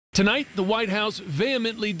Tonight, the White House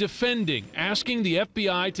vehemently defending, asking the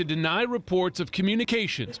FBI to deny reports of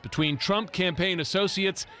communications between Trump campaign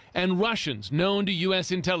associates and Russians known to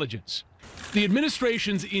U.S. intelligence. The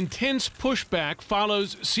administration's intense pushback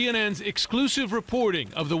follows CNN's exclusive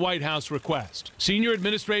reporting of the White House request. Senior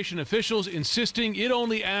administration officials insisting it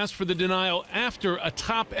only asked for the denial after a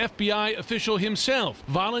top FBI official himself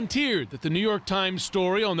volunteered that the New York Times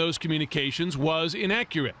story on those communications was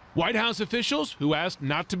inaccurate. White House officials, who asked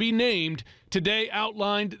not to be named, today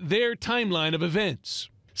outlined their timeline of events,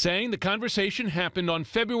 saying the conversation happened on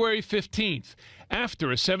February 15th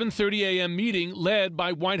after a 7:30 a.m. meeting led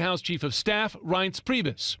by White House Chief of Staff Reince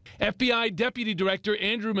Priebus. FBI Deputy Director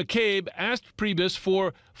Andrew McCabe asked Priebus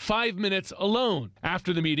for 5 minutes alone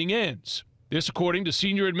after the meeting ends. This according to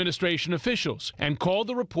senior administration officials, and called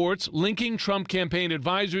the reports linking Trump campaign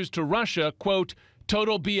advisors to Russia, quote,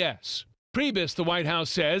 total BS. Priebus, the White House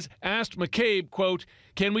says, asked McCabe, quote,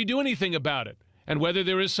 can we do anything about it? And whether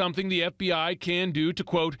there is something the FBI can do to,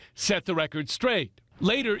 quote, set the record straight.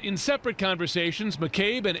 Later, in separate conversations,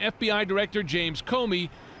 McCabe and FBI Director James Comey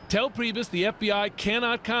tell Priebus the FBI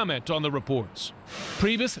cannot comment on the reports.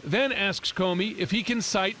 Priebus then asks Comey if he can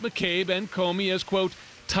cite McCabe and Comey as, quote,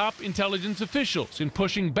 top intelligence officials in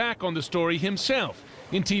pushing back on the story himself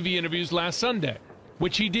in TV interviews last Sunday,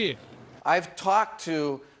 which he did. I've talked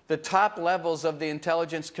to the top levels of the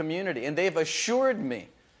intelligence community, and they've assured me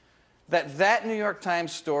that New York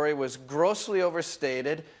Times story was grossly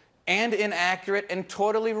overstated and inaccurate and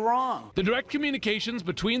totally wrong. The direct communications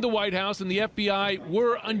between the White House and the FBI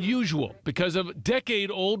were unusual because of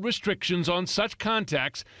decade-old restrictions on such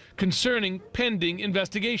contacts concerning pending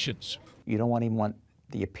investigations. You don't even want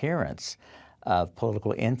the appearance of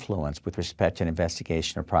political influence with respect to an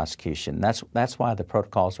investigation or prosecution. That's why the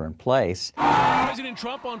protocols are in place. President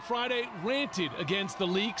Trump on Friday ranted against the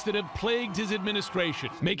leaks that have plagued his administration,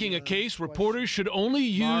 making a case reporters should only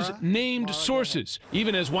use named sources,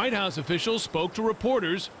 even as White House officials spoke to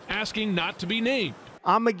reporters asking not to be named.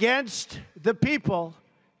 I'm against the people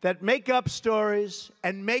that make up stories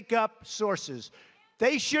and make up sources.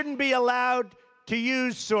 They shouldn't be allowed to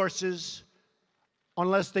use sources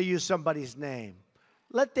unless they use somebody's name.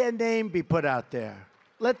 Let their name be put out there.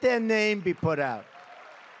 Let their name be put out.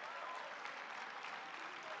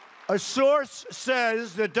 A source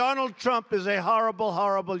says that Donald Trump is a horrible,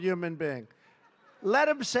 horrible human being. Let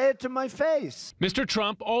him say it to my face. Mr.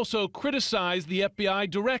 Trump also criticized the FBI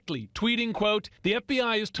directly, tweeting, quote, the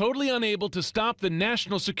FBI is totally unable to stop the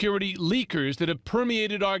national security leakers that have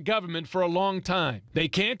permeated our government for a long time. They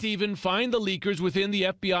can't even find the leakers within the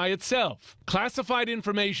FBI itself. Classified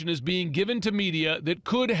information is being given to media that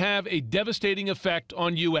could have a devastating effect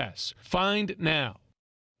on U.S. Find now.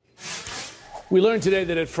 We learned today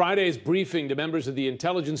that at Friday's briefing to members of the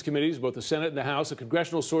intelligence committees, both the Senate and the House, a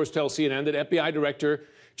congressional source tells CNN that FBI Director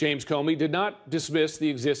James Comey did not dismiss the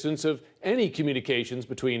existence of any communications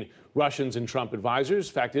between Russians and Trump advisors.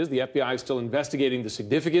 Fact is, the FBI is still investigating the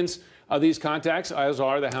significance of these contacts, as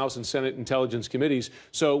are the House and Senate intelligence committees.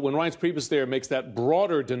 So when Reince Priebus there makes that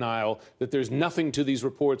broader denial that there's nothing to these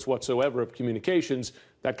reports whatsoever of communications,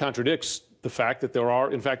 that contradicts the fact that there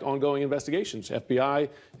are, in fact, ongoing investigations, FBI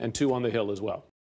and two on the Hill as well.